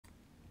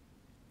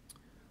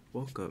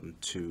Welcome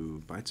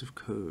to Bytes of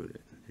Code.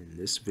 In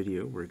this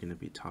video we're going to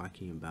be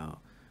talking about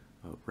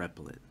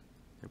Replit.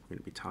 We're going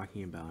to be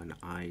talking about an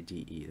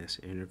IDE, that's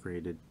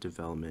Integrated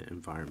Development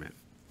Environment.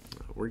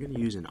 We're going to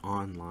use an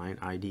online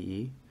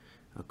IDE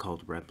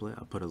called Replit.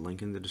 I'll put a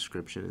link in the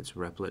description. It's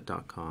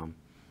replit.com.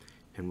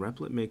 And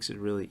Replit makes it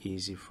really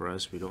easy for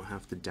us. We don't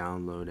have to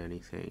download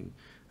anything.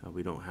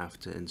 We don't have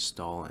to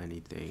install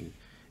anything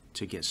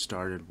to get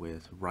started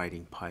with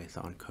writing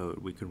Python code.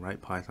 We can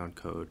write Python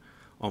code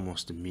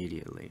almost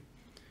immediately.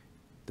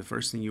 The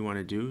first thing you want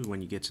to do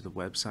when you get to the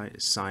website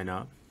is sign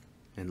up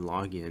and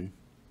log in.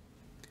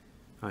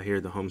 Here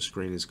the home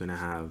screen is going to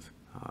have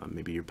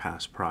maybe your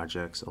past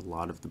projects, a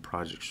lot of the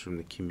projects from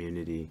the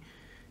community,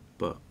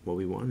 but what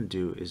we want to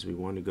do is we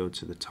want to go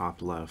to the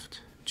top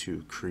left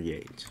to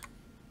create.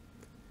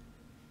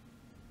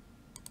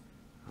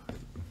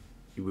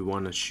 We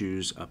want to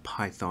choose a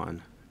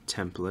Python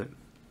template.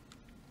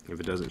 If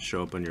it doesn't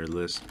show up on your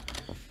list,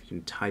 you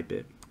can type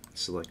it,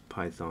 select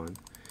Python.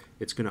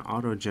 It's going to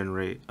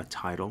auto-generate a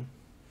title,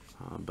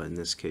 but in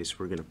this case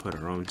we're going to put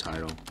our own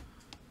title,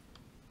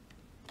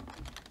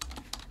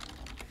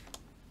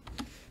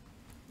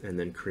 and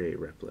then create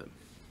Replit.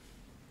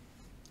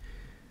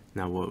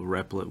 Now what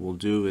Replit will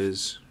do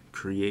is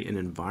create an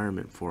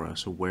environment for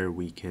us where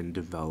we can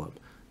develop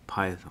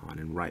Python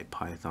and write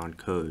Python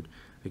code.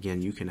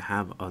 Again, you can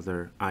have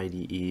other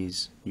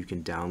IDEs, you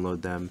can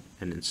download them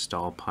and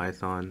install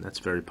Python. That's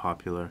very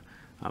popular.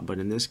 But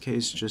in this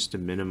case, just to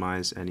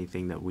minimize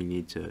anything that we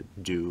need to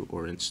do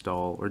or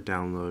install or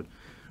download,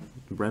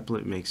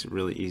 Replit makes it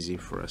really easy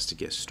for us to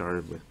get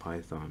started with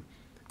Python.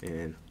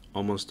 And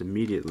almost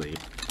immediately,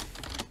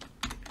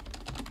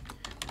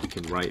 we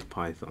can write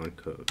Python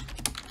code.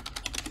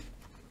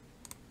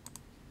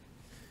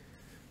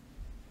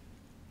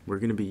 We're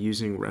going to be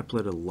using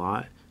Replit a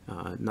lot,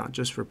 not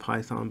just for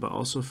Python, but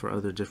also for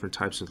other different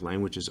types of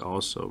languages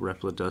also.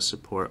 Replit does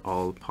support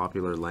all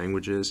popular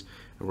languages,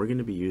 and we're going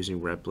to be using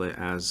Replit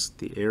as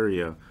the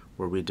area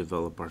where we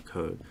develop our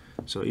code.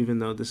 So even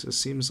though this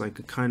seems like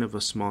a kind of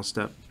a small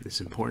step, it's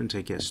important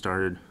to get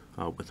started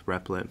with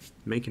Replit.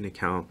 Make an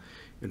account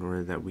in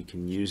order that we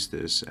can use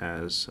this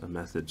as a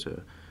method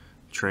to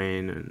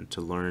train and to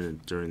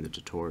learn during the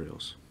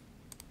tutorials.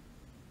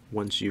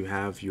 Once you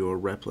have your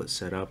Replit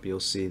set up, you'll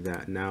see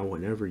that now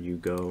whenever you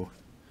go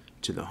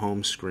to the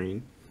home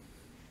screen,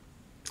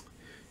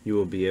 you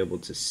will be able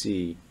to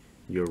see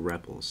your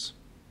REPLs.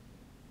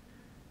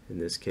 In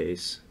this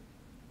case,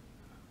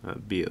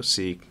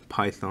 BOC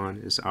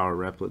Python is our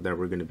Replit that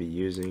we're going to be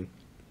using,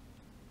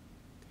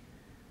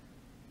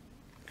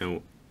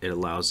 and it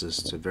allows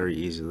us to very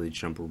easily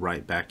jump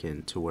right back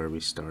into where we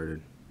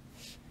started.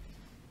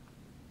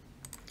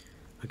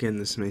 Again,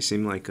 this may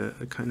seem like a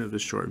kind of a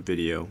short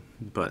video,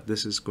 but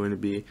this is going to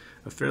be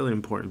a fairly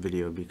important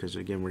video because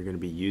again, we're going to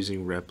be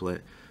using Replit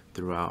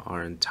throughout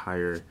our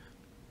entire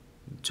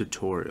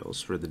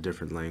tutorials for the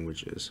different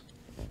languages.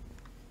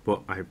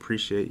 Well, I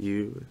appreciate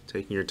you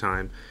taking your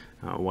time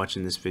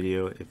watching this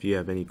video. If you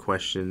have any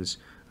questions,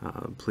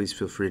 please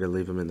feel free to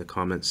leave them in the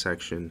comments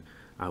section.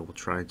 I will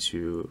try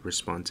to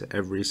respond to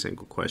every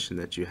single question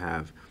that you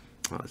have.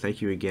 Thank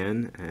you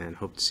again, and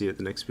hope to see you at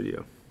the next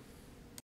video.